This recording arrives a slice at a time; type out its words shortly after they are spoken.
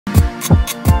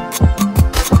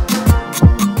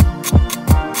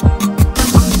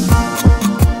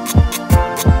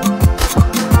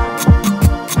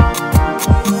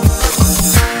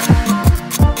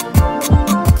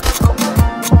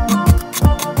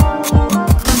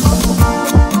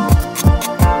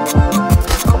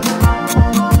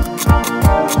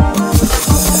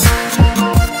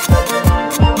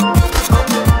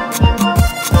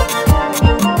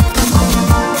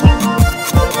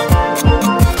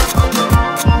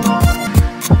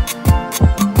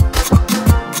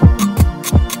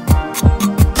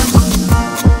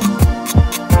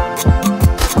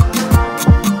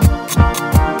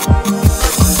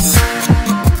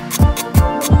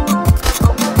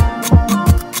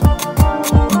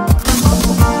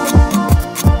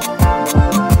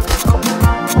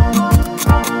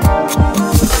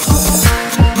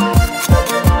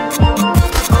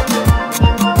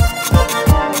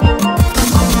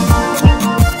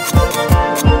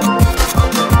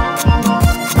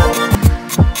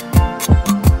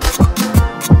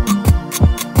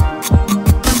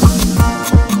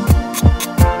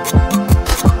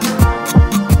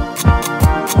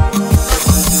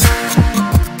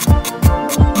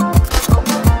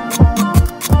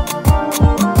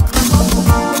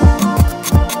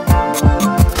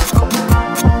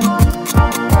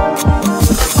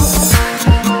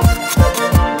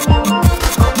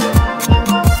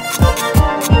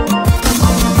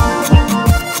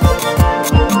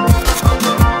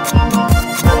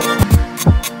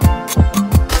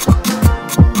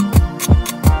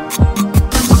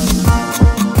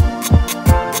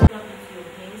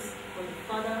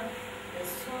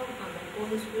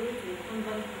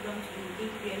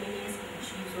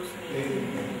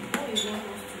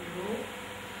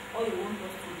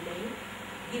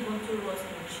give unto us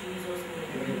in Jesus' name.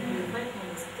 We find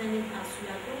understanding as we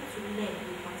are going to learn.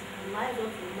 We particularize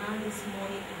what we learned this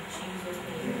morning in Jesus'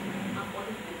 name. And for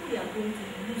the people we are going to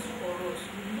use for us,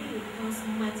 we lay your hands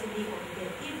mightily on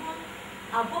them. Even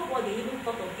above what they even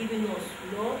thought of giving us,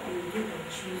 Lord, we will do in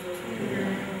Jesus'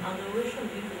 name. Adoration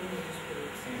be to the Holy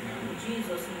Spirit. In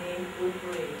Jesus' name we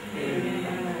pray.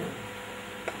 Amen.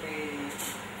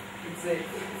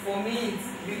 For me, it's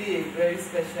really a very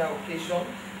special occasion.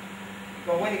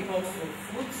 But when it comes to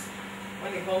fruit,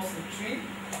 when it comes to tree,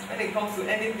 when it comes to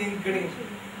anything green,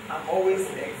 I'm always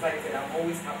excited, I'm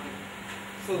always happy.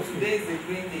 So today is a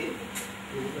green day.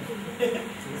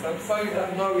 So I'm sorry that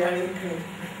I'm not wearing green.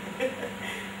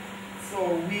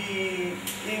 So we,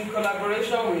 in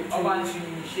collaboration with Urban Tree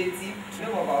Initiative, the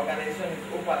name of our organization is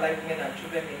Hope Alive Men and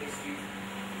Children Ministries.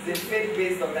 It's a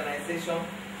faith-based organization.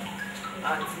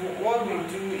 And what we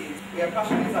do is, we are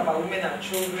passionate about women and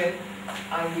children,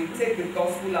 and we take the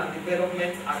gospel and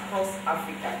development across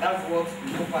Africa. That's what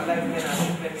Hope Alive Men and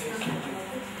Children Ministries do.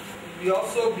 We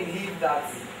also believe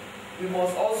that we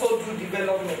must also do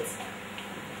development.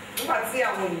 In fact, say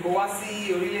I'm going to go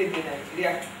see orílẹ̀-èdè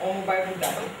Nigeria on Bible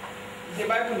that the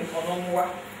Bible is on Omwa.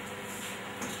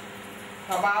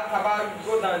 Kaba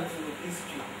go down to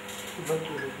history.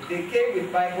 They came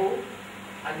with Bible,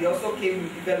 and they also came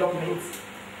with development.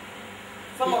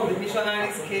 Some of the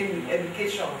missionaries came with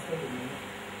education.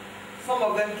 Some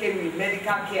of them came with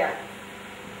medical care.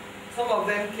 Some of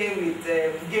them came with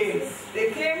games.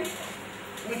 They came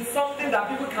with something that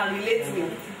people can relate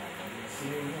with.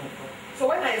 So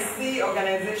when I see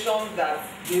organizations that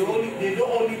they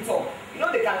don't only talk, you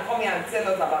know, they can come here and tell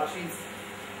us about trees.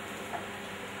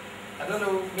 I don't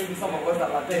know, maybe some of us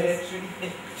have attended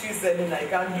tree seminar. You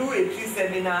can do a tree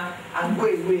seminar and go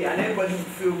away and everybody will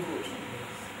feel good.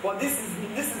 But this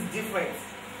is different.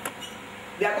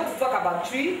 They are going to talk about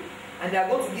tree, and they are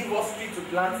going to give us tree to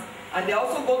plant, and they are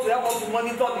also going to help us to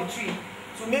monitor the tree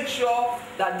to make sure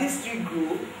that this tree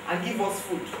grow and give us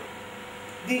food.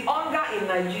 The hunger in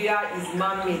Nigeria is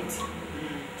man-made.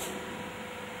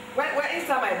 When each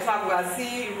time I travel, I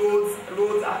see roads,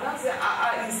 and I say,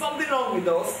 is something wrong with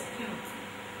us?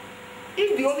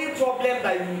 If the only problem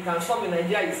that we can solve in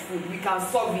Nigeria is food, we can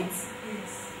solve it.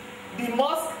 Yes. The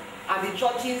mosque and the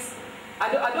churches,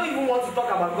 I don't even want to talk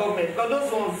about government, because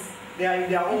those ones, they are in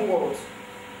their own world.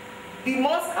 The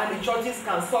mosque and the churches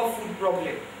can solve food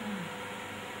problem.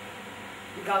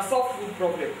 We can solve food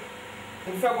problem.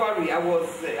 In February, I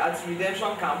was at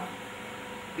Redemption Camp.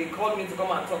 They called me to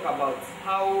come and talk about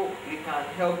how we can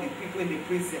help the people in the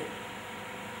prison.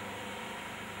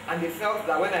 And they felt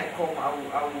that when I come,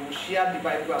 I will share the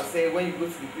Bible and say, when you go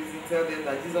to the prison, tell them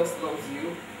that Jesus loves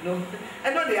you. No,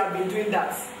 I know they have been doing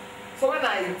that. So when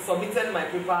I submitted my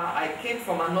paper, I came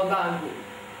from another angle.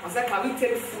 I said, can we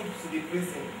take food to the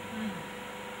prison?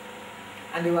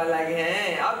 And they were like,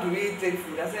 how do we take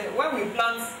food? I said, when we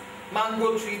plant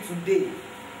mango tree today,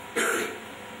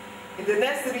 in the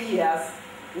next 3 years,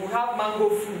 we'll have mango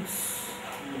fruits.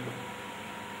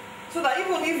 So that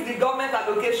even if the government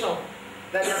allocation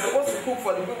that they are supposed to cook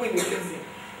for the people in the prison,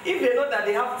 if they know that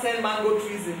they have 10 mango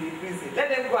trees in the prison, let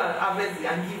them go and harvest it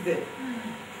and give them.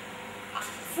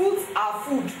 Fruits are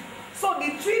food. So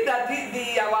the tree that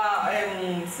our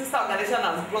sister organization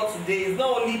has brought today is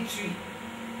not only tree.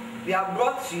 They have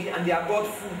brought tree and they have brought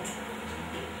food.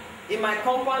 In my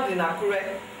compound in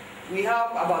Akure, we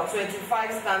have about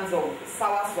 25 stands of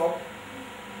soursop.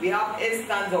 We have 8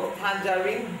 stands of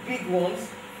tangerine, big ones.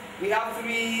 We have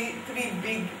three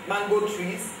big mango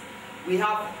trees. We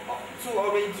have 2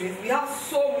 orange trees. We have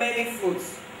so many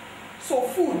fruits. So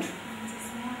food.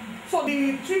 So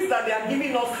the trees that they are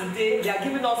giving us today, they are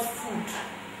giving us food.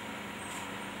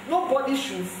 Nobody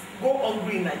should go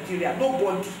hungry in Nigeria.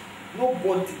 Nobody,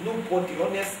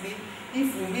 honestly.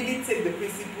 If we really take the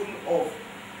principle of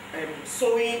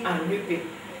sowing and reaping.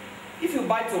 If you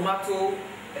buy tomato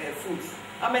fruits,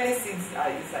 how many seeds are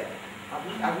inside? Have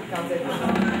we counted?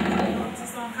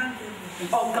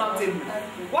 Uncountable.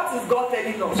 What is God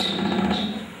telling us?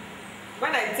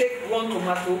 When I take 1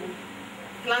 tomato,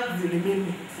 plant the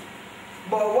remaining.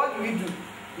 But what do?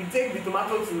 We take the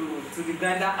tomato to the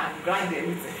grinder and grind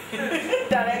everything.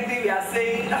 Directly we are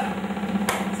saying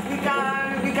we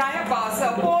can help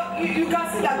ourselves. But you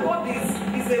can see that God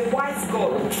is a wise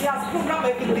God. He has programmed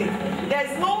everything. There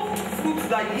is no fruit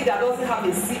that you eat that doesn't have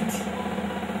a seed.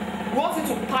 We want you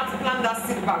to plant that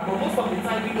seed back, but most of the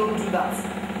time we don't do that.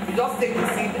 We just take the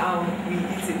seed and we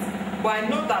eat it. But I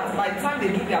know that by the time they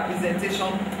do their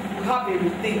presentation, we have a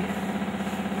rethink.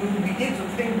 We will begin to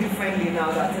think differently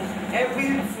now that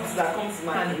every fruit that comes to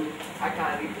my hand, I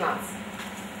can replant.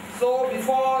 So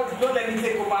before, don't let me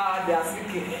take over their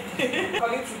speaking.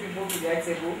 Calling 2 people to the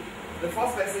table. The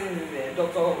first person is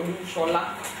Dr. Olu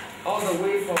Shola, all the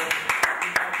way from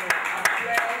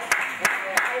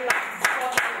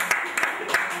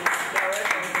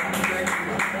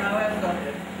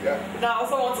Now I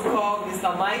also want to call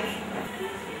Mr. Mike.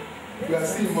 You are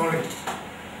still morning.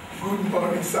 Good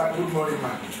morning, sir. Good morning,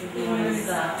 ma'am. Good morning,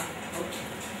 sir.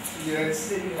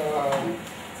 Yes,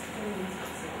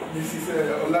 Mrs.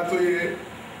 Olatoye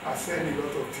has said a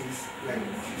lot of things. Like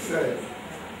she said,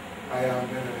 I am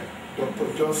Dr.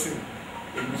 Johnson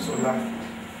Olusola.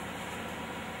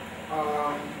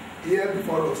 Here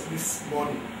before us this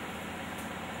morning,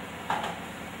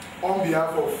 on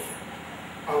behalf of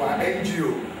our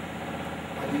NGO,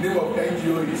 and the name of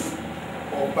NGO is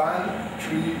Urban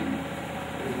Tree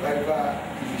Revival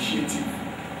Initiative.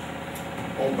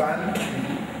 Urban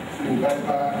Tree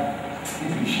Revival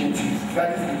Initiative. That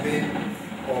is the name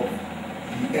of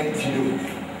the NGO.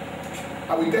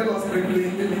 I will tell us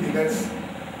briefly, maybe the next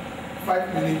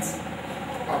 5 minutes,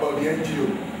 about the NGO.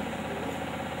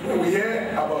 When we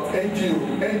hear about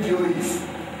NGO, NGO is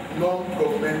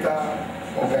non-governmental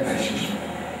organization.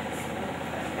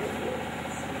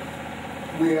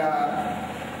 We are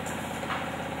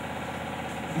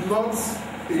not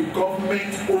a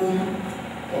government-owned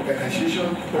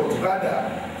organization, but rather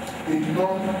a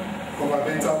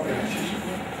non-governmental organization.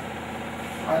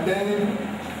 And then,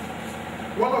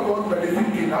 one of us might be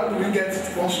thinking, how do we get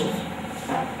sponsored?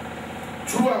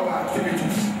 Through our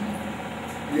activities.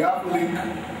 We have link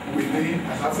within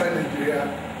and outside Nigeria,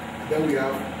 and then we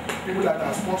have people that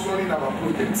are sponsoring our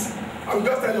projects. I will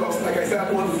just tell us, like I said, I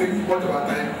don't want to take much of our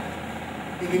time.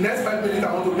 In the next 5 minutes,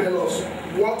 I want to tell us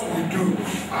what we do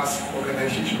as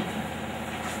organization.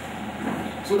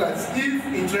 So that if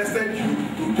interested you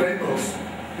to join us,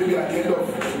 maybe at the end of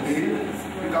the day,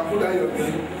 you can put down your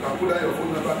name, you can put down your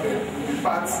phone number there, you'll be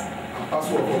part and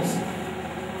parcel of us.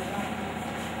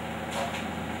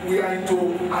 We are into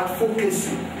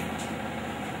advocacy.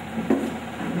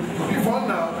 Before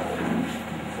now,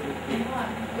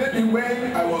 maybe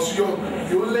when I was young,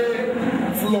 the only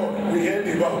flood we heard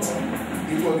about,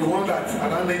 it was the one that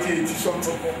around 1980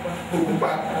 something.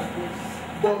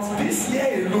 But this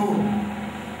year alone,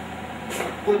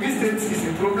 Kogi State is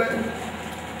a problem.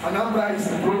 Anambra is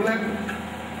a problem.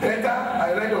 Delta,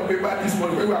 I read on paper this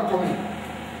morning when we were coming,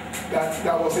 that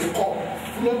there was a cup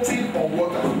floating on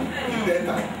water in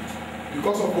Delta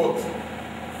because of what?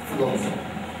 Flood.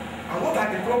 And what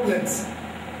are the problems?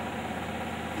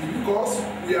 It's because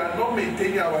we are not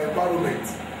maintaining our environment,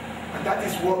 and that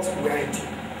is what we are into.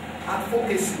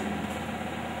 Advocacy.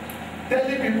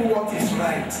 Telling people what is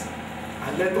right,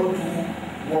 and let us do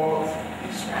what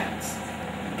is right.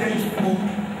 Get food,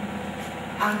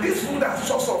 and this food has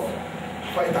source of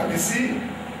vitamin C,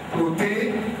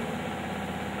 protein.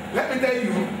 Let me tell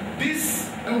you, this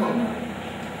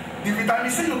the vitamin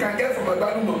C you can get from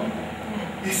agbalumo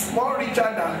is more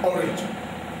richer than orange.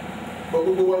 But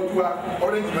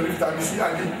orange is only vitamin C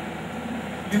again.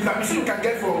 The vitamin C you can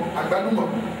get from agbalumo,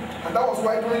 and that was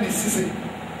why during the season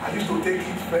I used to take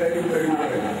it very, very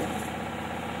well.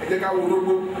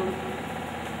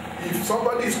 If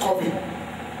somebody is coughing,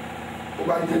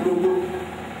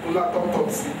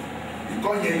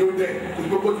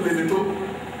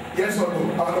 yes or no,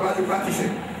 practice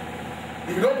it.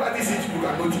 If you don't practice it, you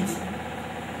can notice it.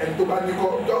 And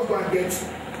tobacco, just go and get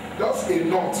just a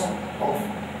knot of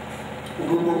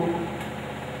urobo.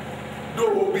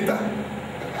 Do bitter.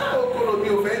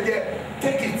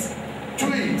 Take it,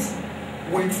 chew it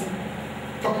with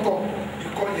top. You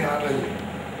call your hand.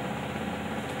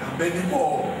 And many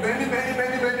more. Many.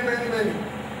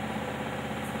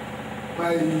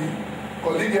 My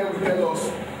colleague here will tell us,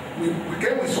 we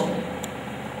came with some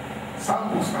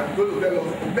samples and go to tell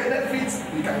us the benefits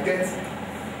we can get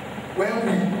when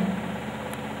we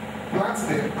plant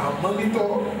them and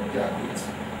monitor their growth.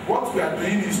 What we are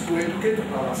doing is to educate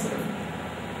ourselves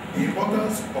the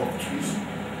importance of trees.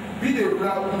 Be a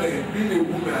rural woman, be a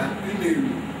woman, be a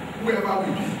whoever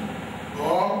we be,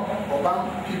 or urban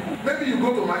people. Maybe you go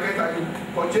to market and you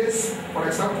purchase, for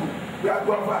example, we are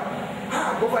guava.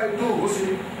 Guava you do,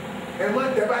 see, and when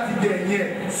the body get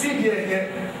here, see here,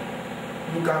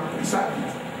 you can preserve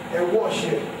it and wash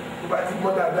it. But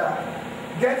more than that,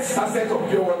 get sachet of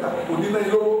pure water.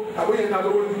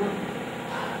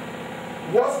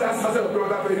 Wash that sachet of pure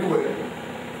water very well.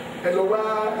 And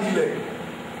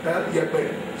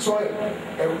soil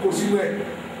and cosine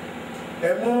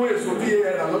and move a sotia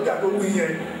and a lot of wing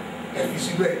and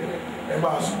soil.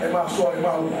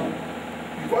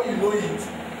 Before you know it, it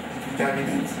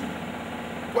determinates.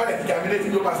 What is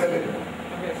determinating your parcel?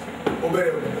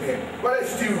 What is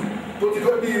still put it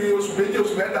on the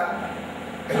better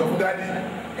and of daddy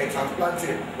and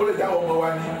transplanted? What is that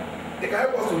one? They can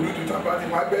help us to do to transplant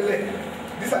my belly.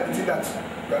 These are the things that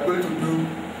we are going to do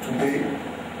today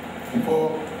before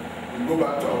we go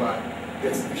back to our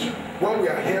destination. What we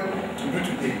are here to do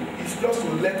today is just to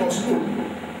let us know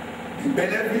the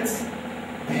benefits,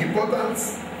 the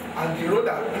importance, and the role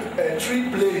that a tree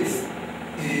plays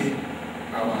in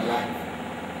our life.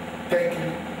 Thank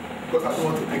you, because I don't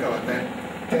want to take our time.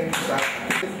 Thank you, sir. I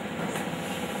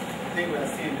think we are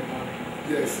still in the morning.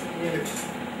 Yes.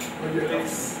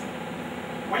 Please,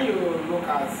 when you look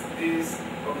at this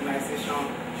organization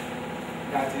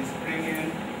that is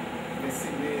bringing the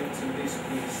city to this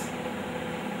place,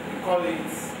 we call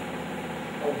it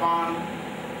Urban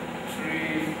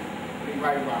Tree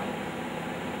Revival.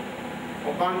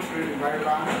 Urban Tree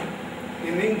Revival.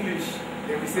 In English,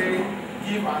 they will say,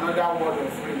 give another word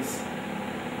of phrase.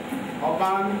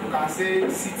 Urban, you can say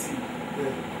city.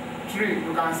 Tree,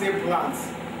 you can say plant.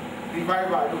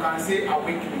 Revival, you can say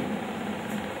awakening.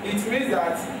 It means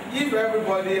that if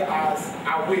everybody is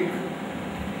awake,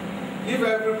 if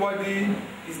everybody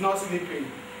is not sleeping,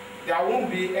 there won't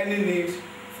be any need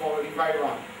for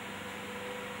revival.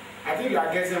 I think you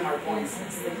are getting my point.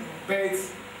 But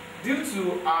due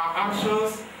to our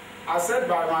actions, as said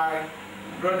by my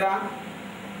brother,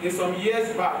 in some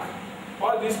years back,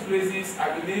 all these places,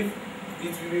 I believe,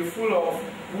 it will be full of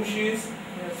bushes,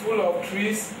 full of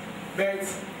trees, but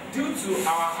due to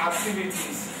our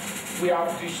activities, we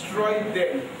have destroyed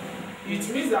them. It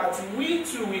means that we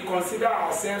too will consider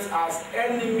ourselves as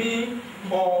enemy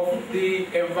of the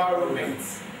environment.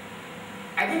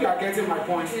 I think you are getting my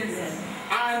point. Yes.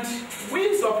 And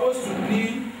we're supposed to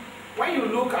be, when you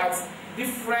look at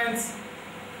different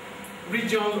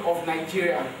regions of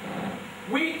Nigeria,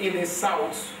 we in the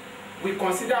south, we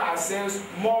consider ourselves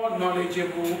more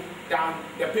knowledgeable than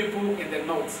the people in the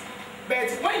north.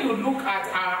 But when you look at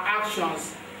our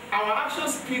actions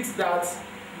speaks that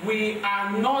we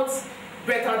are not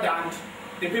better than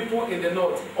the people in the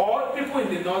north, or people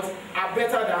in the north are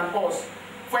better than us.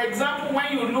 For example,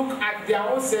 when you look at their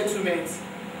own settlements,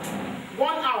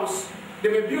 one house, they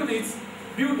may build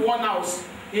one house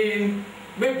in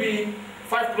maybe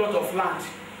 5 plots of land,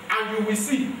 and you will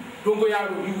see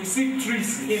Dongoyaro, you will see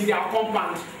trees in their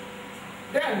compound.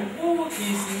 Then who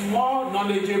is more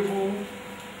knowledgeable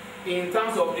in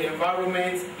terms of the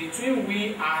environment between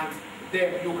we and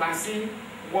them? You can see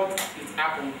what is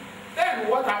happening. Then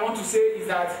what I want to say is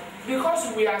that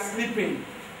because we are sleeping,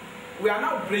 we are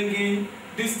now bringing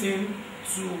this thing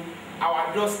to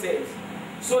our doorstep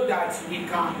so that we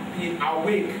can be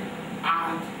awake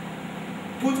and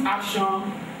put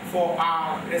action for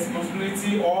our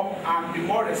responsibility and be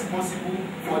more responsible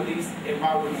for this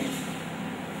environment.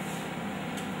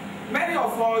 Many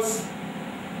of us,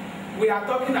 we are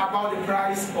talking about the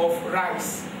price of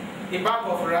rice. A bag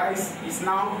of rice is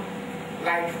now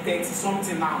like 30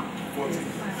 something now. 40.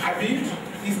 Abi,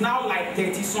 it's now like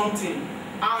 30 something.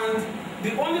 And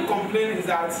the only complaint is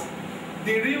that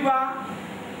the river,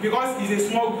 because it's a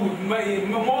small good,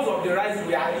 most of the rice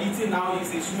we are eating now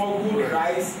is a small good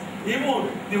rice. Even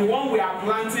the one we are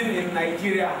planting in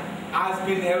Nigeria has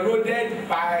been eroded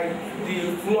by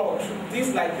the flood,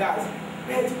 things like that.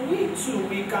 But we too,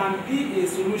 we can be a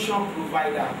solution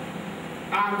provider.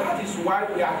 And that is why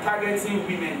we are targeting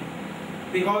women.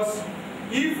 Because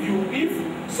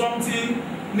if something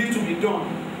needs to be done,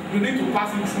 you need to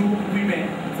pass it through women.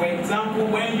 For example,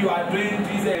 when you are doing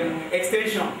this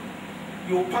extension,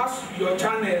 your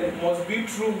channel must be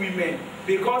through women,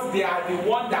 because they are the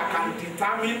one that can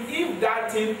determine if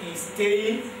that thing is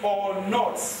staying or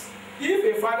not.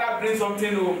 If a father brings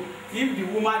something home, if the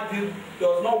woman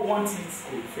does not want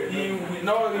it, he will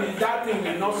not, that thing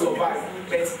will not survive.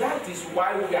 But that is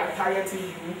why we are targeting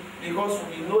you, because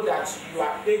we know that you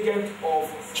are agent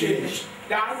of change.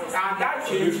 That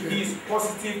change is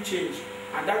positive change,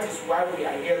 and that is why we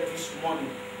are here this morning.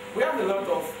 We have a lot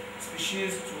of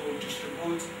species to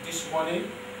distribute this morning,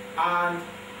 and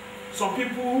some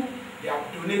people, they have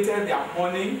donated their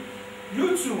money.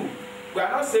 You too, we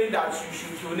are not saying that you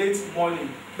should donate money,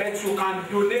 but you can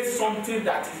donate something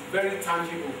that is very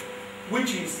tangible,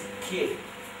 which is care.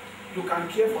 You can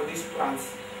care for these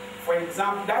plants. For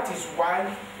example, that is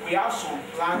why we have some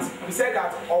plants. We said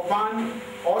that urban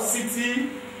or city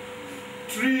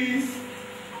trees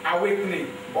awakening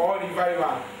or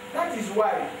revival. That is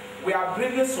why we are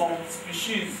bringing some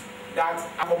species that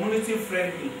are community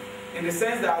friendly, in the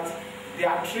sense that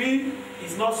their tree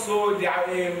is not so, they are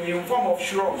in form of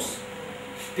shrubs.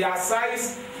 Their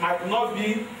size might not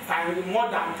be more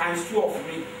than ×2 of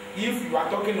me, if you are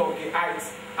talking of the height.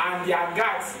 And their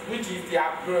guts, which is their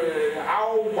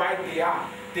how wide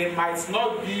they might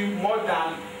not be more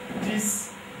than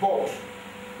this board.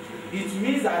 It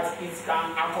means that it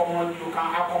can accommodate, you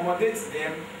can accommodate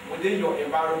them within your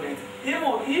environment.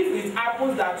 Even if it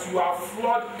happens that you are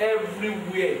flood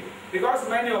everywhere, because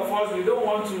many of us, we don't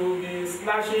want to be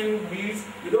slashing weeds,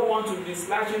 we don't want to be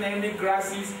slashing any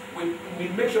grasses, we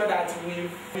make sure that we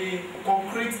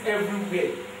concrete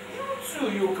everywhere. You too,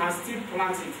 you can still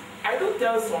plant it. I do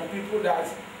tell some people that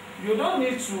you don't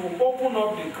need to open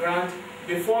up the ground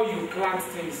before you plant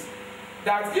things.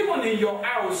 That even in your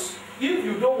house, if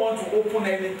you don't want to open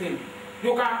anything,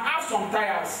 you can have some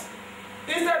tires.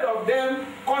 Instead of them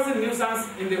causing nuisance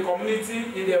in the community,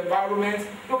 in the environment,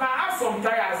 you can have some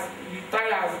tires,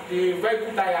 the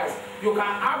vehicle tires. You can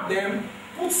have them,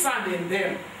 put sand in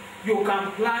them. You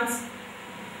can plant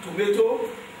tomato,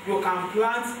 you can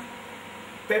plant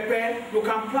pepper, you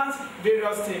can plant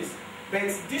various things.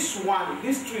 But these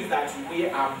trees that we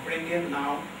are bringing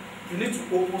now, you need to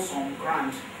open some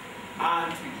ground.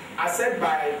 And as said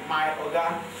by my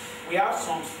Oga, we have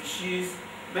some species.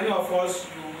 Many of us,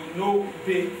 you will know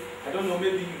ube. I don't know,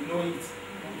 maybe you know it.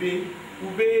 Ube.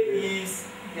 Ube is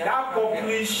that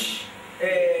purplish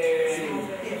pear.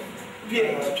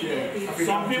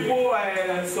 Some people,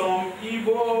 some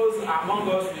Igbos among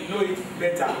us, we know it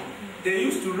better. They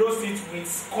used to roast it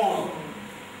with corn.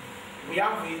 We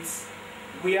have it.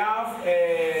 We have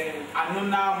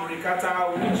Annona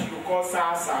muricata, which you call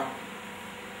salsa.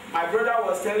 My brother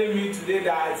was telling me today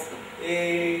that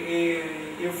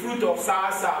a fruit of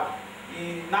salsa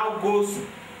now goes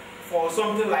for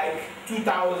something like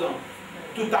 2,000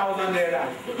 naira.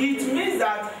 It means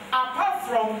that apart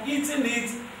from eating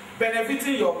it,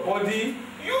 benefiting your body,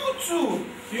 you too,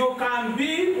 you can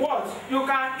be what? You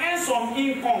can earn some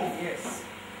income. Yes.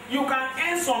 You can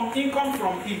earn some income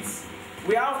from it.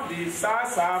 We have the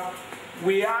salsa,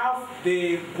 we have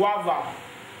the guava.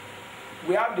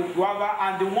 We have the guava,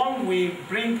 and the one we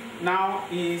bring now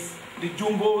is the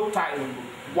jumbo type,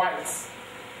 white.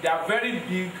 They are very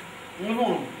big.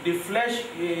 Even the flesh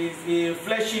is a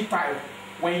fleshy type.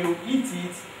 When you eat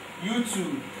it, you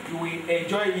too, you will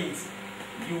enjoy it.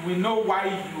 You will know why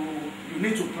you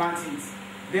need to plant it.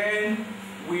 Then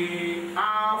we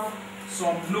have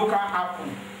some local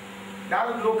apple.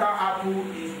 That local apple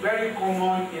is very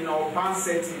common in urban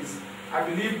settings. I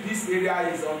believe this area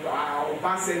is on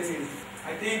urban settings.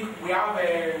 I think we have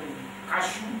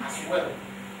cashew as well.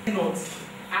 Nut.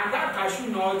 And that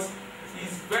cashew nut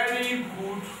is very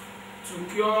good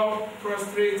to cure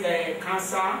prostate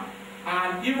cancer,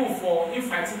 and even for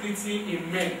infertility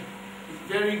in men.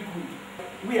 It's very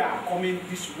good. We are coming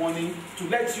this morning to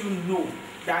let you know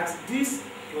that this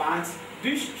plant,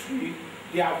 this tree,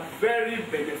 they are very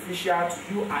beneficial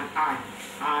to you and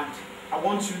and I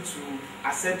want you to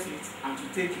accept it and to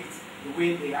take it the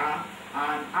way they are,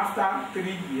 and after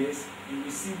 3 years you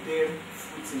will see them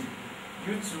fruiting.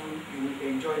 you too, you will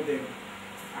enjoy them.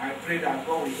 I pray that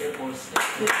God will help us.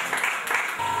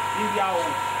 India,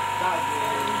 that's the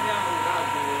name.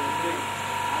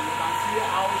 And you can see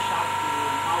how sharp the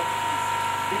mouth is.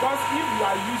 Because if you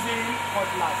are using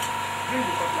cutlass, bring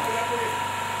the cutlass.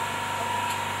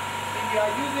 If you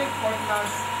are using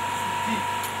cutlass to dig,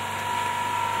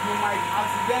 you might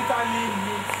accidentally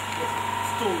meet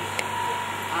stones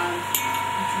and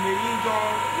it may injure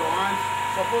your hand.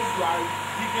 Suppose you are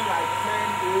digging like 10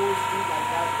 holes, things like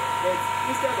that, but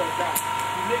instead of that,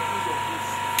 you make use of this.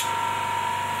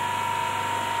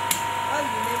 What's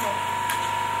the name of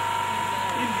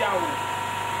India hole.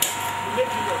 You make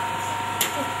use of this.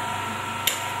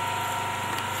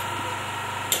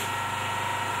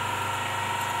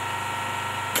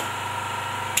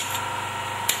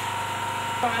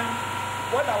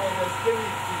 What I was explaining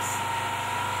is this.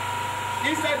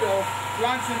 Instead of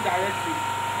planting directly,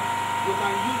 you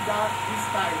can use this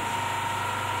type.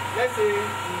 Let's say in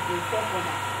the top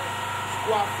corner,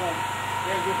 square form.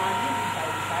 Then you can use it by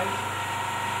the side.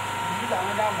 You use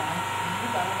another one, you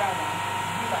use another one,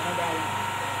 you use another one.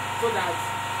 So that,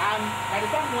 and by the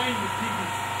time when you dig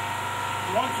it,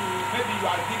 you want to, maybe you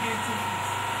are digging 2 feet,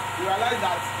 you realize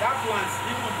that plant,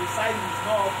 even the size is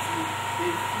not up to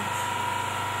a foot.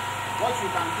 What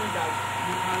you can do is that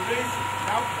you can raise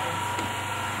that plant,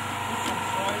 put some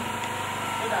soil,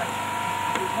 so that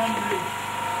it will become real.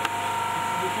 It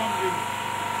will become real.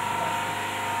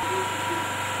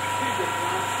 Feed the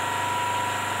plant.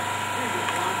 Feed the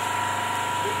plant.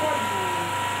 Before you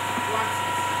plant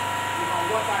it, you can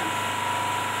water it.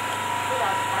 So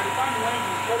that by the time when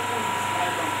you open this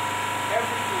nylon,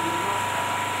 everything will not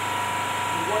scatter.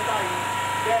 You water it.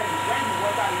 Then when you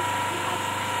water it, you can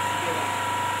stick it together.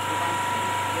 You can stick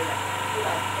it together. So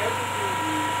that everything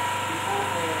will become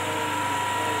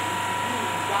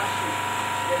that shape.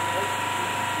 Then everything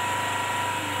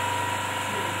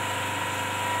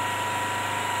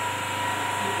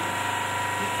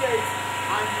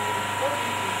and you put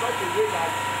it in such a way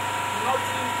that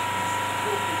nothing is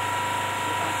broken.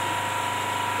 You can see.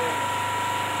 There.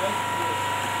 Just do it.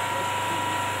 Just do it.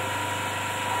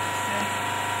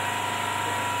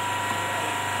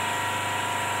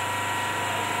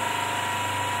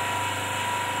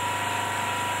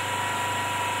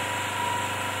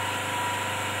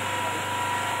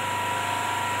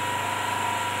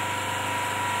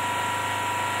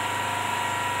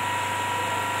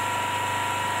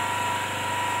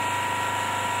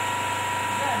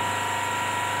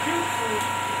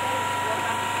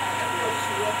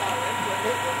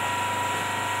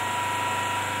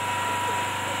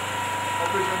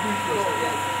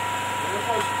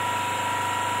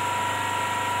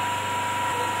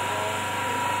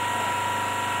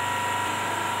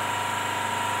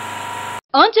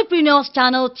 Entrepreneurs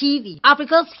Channel TV,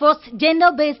 Africa's first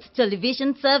gender-based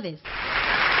television service.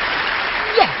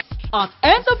 Yes, at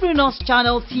Entrepreneurs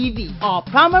Channel TV, our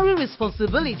primary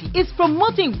responsibility is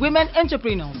promoting women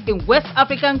entrepreneurs in West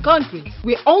African countries.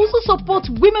 We also support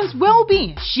women's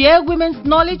well-being, share women's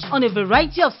knowledge on a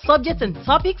variety of subjects and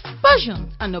topics,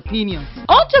 passions and opinions.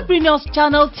 Entrepreneurs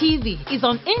Channel TV is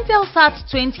on Intelsat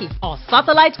 20. Our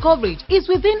satellite coverage is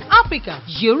within Africa,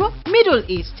 Europe, Middle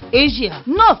East, Asia,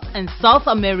 North and South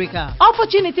America.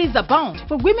 Opportunities abound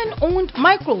for women-owned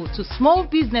micro to small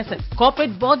businesses,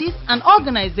 corporate bodies and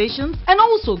organizations, and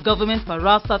also government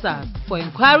parastatals. For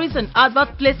inquiries and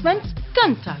advert placements,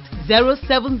 contact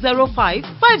 0705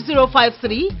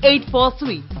 5053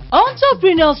 843.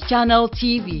 Entrepreneurs Channel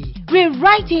TV,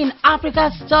 rewriting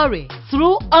Africa's story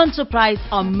through enterprise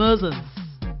Amazons.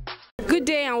 Good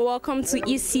day and welcome to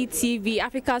ECTV,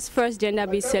 Africa's first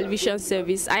gender-based television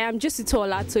service. I am Josito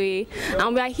Olatoye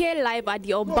and we are here live at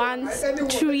the Urban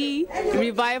Tree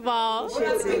Revival.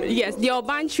 Yes, the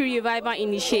Urban Tree Revival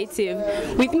Initiative.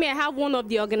 With me, I have one of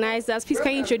the organizers. Please,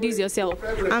 can you introduce yourself?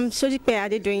 I'm Sojipe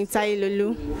Adedoyin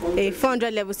Tailolu, a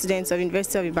 400 level student of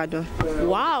University of Ibadan.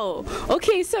 Wow.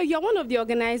 Okay, so you're one of the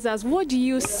organizers. What do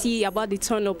you see about the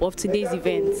turn-up of today's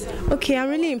event? Okay, I'm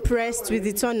really impressed with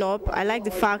the turn-up. I like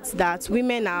the fact that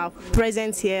women are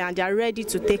present here and they are ready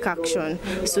to take action.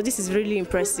 So this is really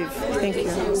impressive. Thank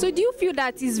you. So do you feel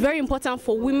that it's very important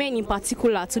for women in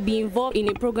particular to be involved in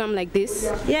a program like this?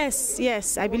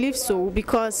 Yes, I believe so,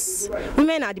 because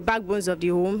women are the backbones of the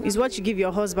home. It's what you give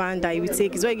your husband that he will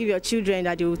take. It's what you give your children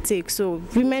that they will take. So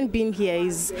women being here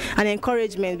is an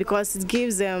encouragement because it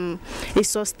gives them a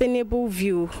sustainable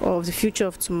view of the future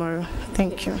of tomorrow.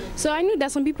 Thank you. So I know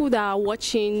there's some people that are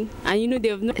watching and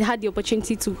they've not had the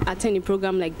opportunity to attend a program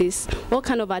program like this, what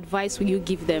kind of advice will you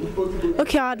give them?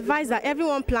 Okay, I advise that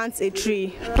everyone plants a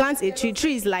tree. Plant a tree.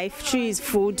 Tree is life, tree is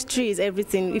food, tree is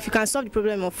everything. If you can solve the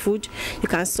problem of food, you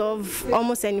can solve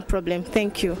almost any problem.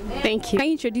 Thank you. Thank you. Can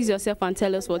you introduce yourself and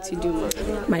tell us what you do?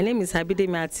 My name is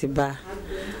Abidemi Atiba.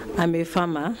 I'm a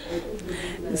farmer,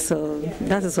 so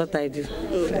that is what I do.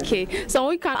 Okay, so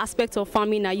what kind of aspect of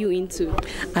farming are you into?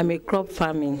 I'm a crop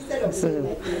farming. So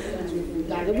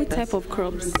what type of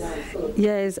crops?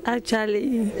 Yes,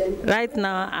 actually, right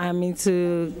now I'm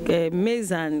into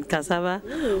maize and cassava,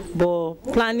 but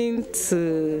planning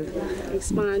to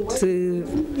expand, to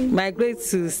migrate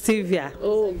to stevia.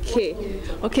 Okay.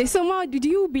 Okay, so Ma, do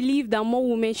you believe that more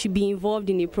women should be involved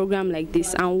in a program like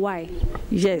this, and why?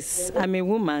 Yes, I'm a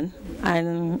woman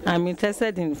and I'm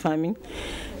interested in farming.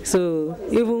 So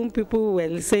even people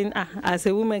were saying, as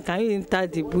a woman, can you enter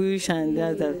the bush and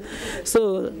that.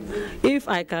 So if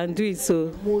I can do it,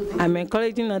 so I'm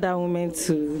encouraging other women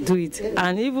to do it.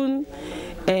 And even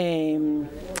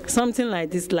something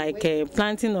like this, like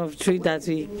planting of tree that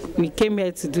we came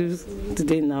here to do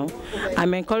today now,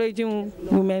 I'm encouraging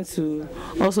women to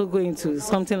also go into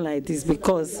something like this,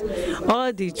 because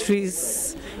all the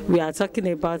trees we are talking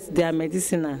about, they are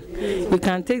medicinal. We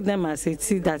can take them as a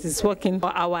tea that is working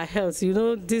for our health. You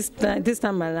know, this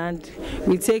time around,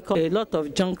 we take a lot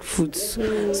of junk foods.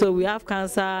 So we have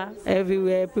cancer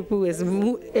everywhere. People,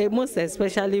 most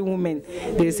especially women,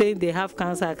 they say they have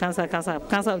cancer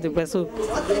of the breast.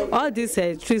 So all these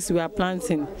trees we are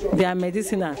planting, they are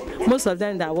medicinal. Most of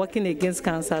them are working against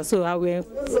cancer. So I will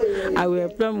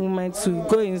employ women to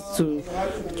go into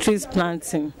trees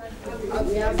planting.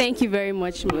 Thank you very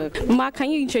much, Ma.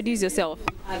 Can you introduce yourself?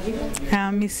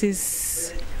 I'm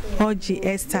Mrs. Oji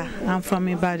Esther. I'm from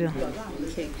Ibadan.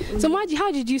 Okay. So, Maji,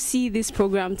 how did you see this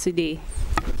program today?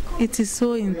 It is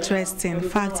so interesting. In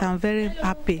fact, I'm very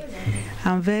happy.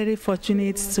 I'm very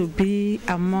fortunate to be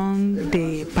among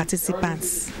the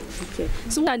participants. Okay.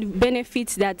 So, what are the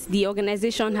benefits that the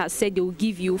organization has said they will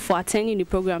give you for attending the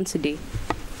program today?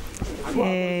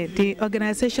 The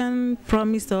organization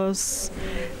promised us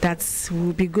that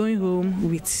we'll be going home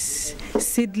with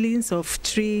seedlings of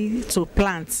tree to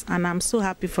plant, and I'm so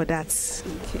happy for that.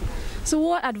 Okay. So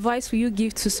what advice will you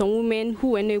give to some women who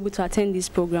were not able to attend this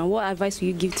program? What advice will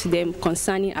you give to them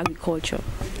concerning agriculture?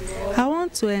 I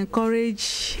want to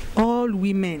encourage all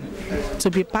women to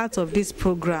be part of this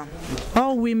program.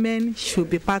 All women should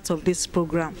be part of this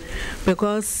program,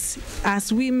 because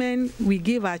as women, we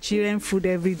give our children food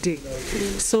every day.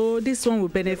 So this one will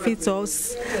benefit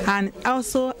us, and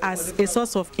also as a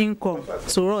source of income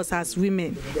to us as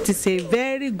women. It is a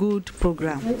very good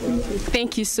program.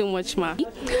 Thank you so much, Ma.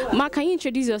 Ma, can you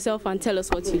introduce yourself and tell us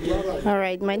what you do? All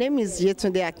right, my name is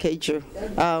Yetunde Akeju.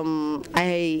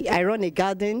 I run a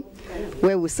garden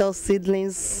where we sell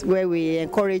seedlings, where we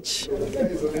encourage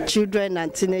children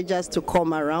and teenagers to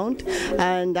come around.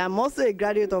 And I'm also a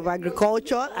graduate of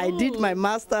agriculture. I did my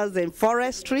master's in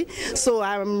forestry, so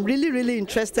I'm really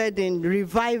interested in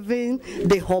reviving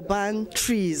the urban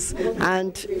trees.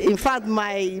 And in fact,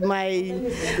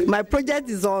 my project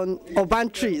is on urban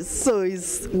trees, so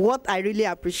it's what I really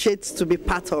appreciate to be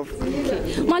part of.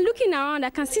 Okay. Ma, looking around,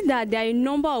 I can see that there are a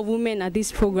number of women at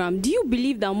this program. Do you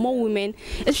believe that more women,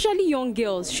 especially young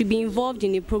girls, should be involved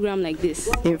in a program like this?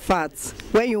 In fact,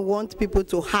 when you want people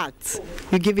to act,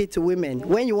 you give it to women.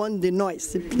 When you want the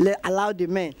noise, allow the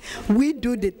men. We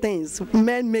do the things,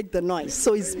 men make the noise.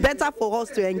 So it's better for us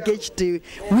to engage the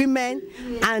women.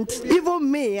 And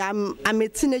even me, I'm a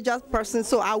teenager person,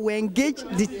 so I will engage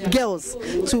the girls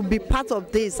to be part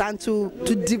of this and to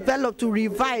develop, to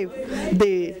revive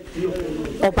the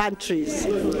urban trees.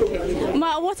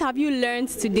 Ma, what have you learned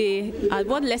today?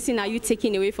 What lesson are you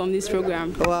taking away from this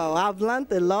program? Well, I've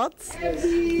learned a lot,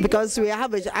 because we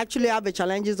actually have a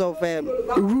challenges of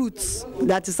roots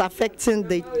that is affecting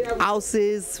the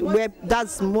houses, where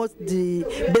that's most the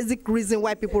basic reason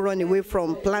why people run away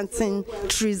from planting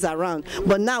trees around.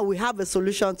 But now we have a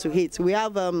solution to it. We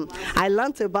have I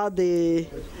learned about the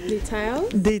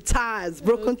tiles,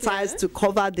 broken tiles to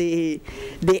cover the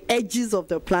edges of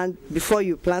the plant before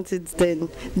you plant it. Then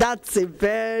that's a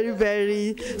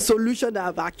very solution that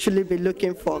I've actually been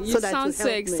looking for. You sound so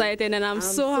excited, and I'm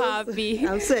so happy.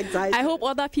 I'm so excited. I hope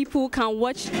other people can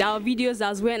watch our videos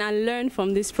as well and learn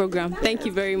from this program. Thank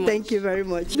you very much. Thank you very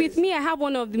much. With me, I have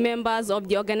one of the members of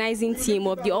the organizing team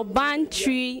of the Urban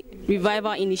Tree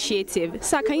Revival Initiative.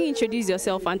 Sir, can you introduce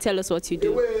yourself and tell us what you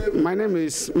do? My name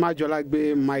is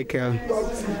Majolagbe Michael.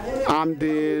 I'm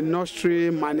the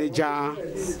nursery manager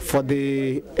for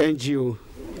the NGO,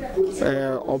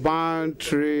 Urban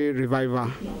Tree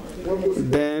Revival.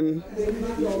 Then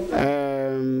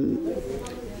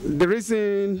The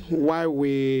reason why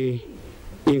we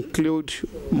include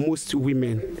most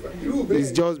women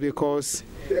is just because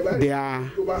they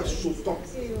are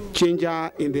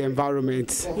changer in the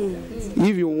environment.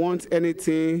 If you want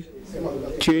anything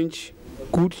change,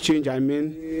 good change, I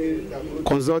mean,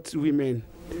 consult women,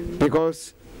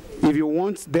 because if you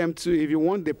want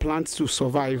the plants to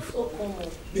survive,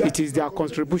 it is their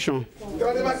contribution.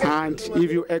 And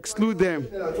if you exclude them,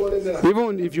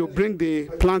 even if you bring the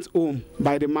plant home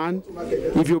by the man,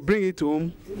 if you bring it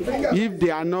home, if they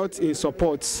are not in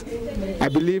support, I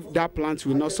believe that plant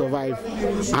will not survive.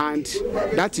 And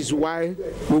that is why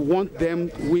we want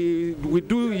them, we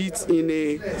do it in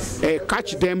a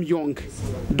catch them young,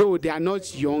 though they are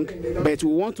not young, but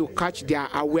we want to catch their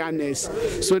awareness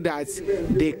so that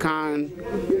they can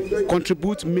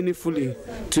contribute meaningfully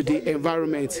to the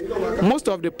environment. Most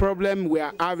of the problem we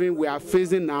are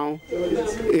facing now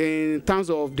in terms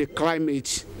of the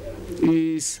climate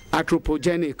is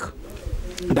anthropogenic.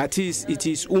 That is, it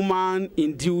is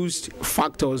human-induced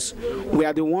factors. We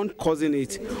are the one causing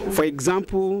it. For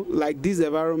example, like this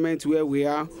environment where we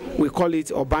are, we call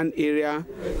it urban area.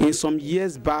 In some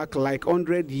years back, like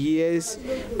 100 years,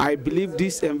 I believe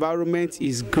this environment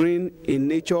is green in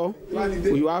nature.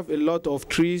 You have a lot of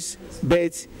trees,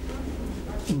 but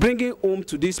bringing home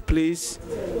to this place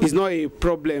is not a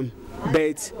problem.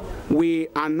 But we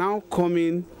are now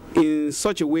coming in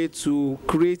such a way to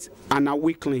create an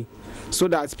awakening, so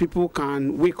that people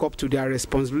can wake up to their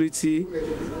responsibility.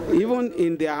 Even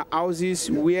in their houses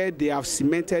where they have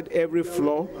cemented every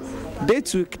floor, they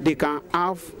can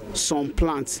have some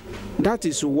plants. That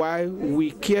is why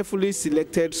we carefully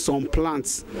selected some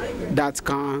plants that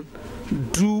can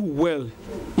do well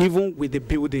even with the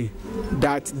building,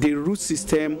 that the root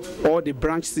system or the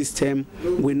branch system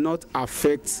will not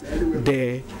affect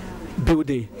the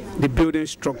building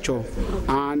structure.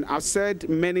 And I've said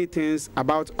many things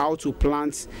about how to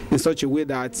plant in such a way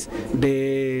that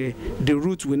the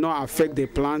root will not affect the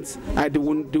plant, they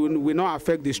will not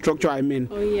affect the structure, I mean.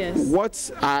 Oh, yes.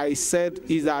 What I said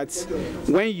is that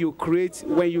when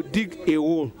you dig a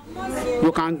hole,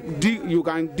 you can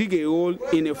dig a hole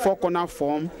in a four-corner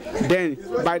form. Then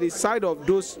by the side of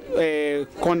those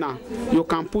corner, you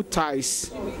can put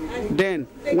tiles. Then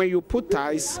when you put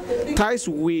tiles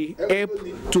will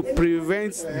help to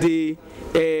prevent the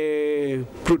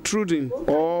protruding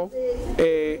or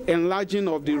enlarging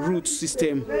of the root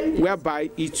system, whereby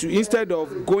it will, instead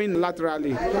of going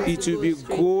laterally, it will be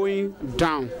going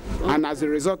down, and as a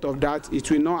result of that, it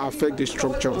will not affect the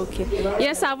structure. Okay.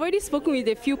 Yes, I've already spoken with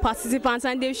a few participants,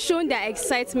 and they've shown their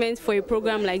excitement for a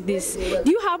program like this. Do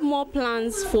you have more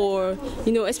plans for,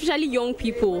 especially young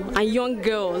people and young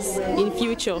girls in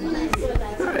future?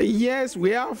 Yes,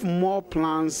 we have more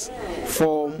plans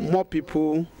for more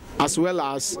people as well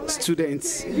as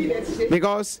students,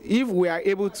 because if we are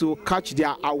able to catch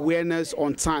their awareness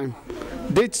on time,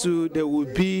 they too, they will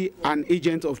be an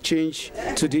agent of change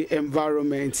to the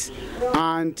environment.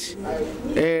 And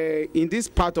in this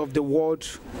part of the world,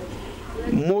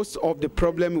 most of the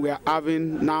problem we are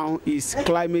having now is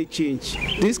climate change.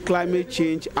 This climate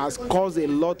change has caused a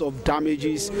lot of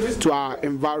damages to our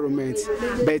environment,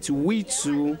 but we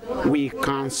too, we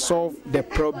can solve the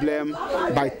problem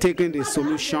by taking the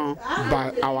solution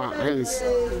by our hands.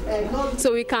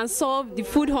 So we can solve the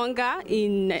food hunger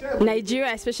in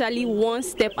Nigeria, especially one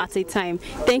step at a time.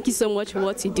 Thank you so much for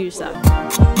what you do, sir.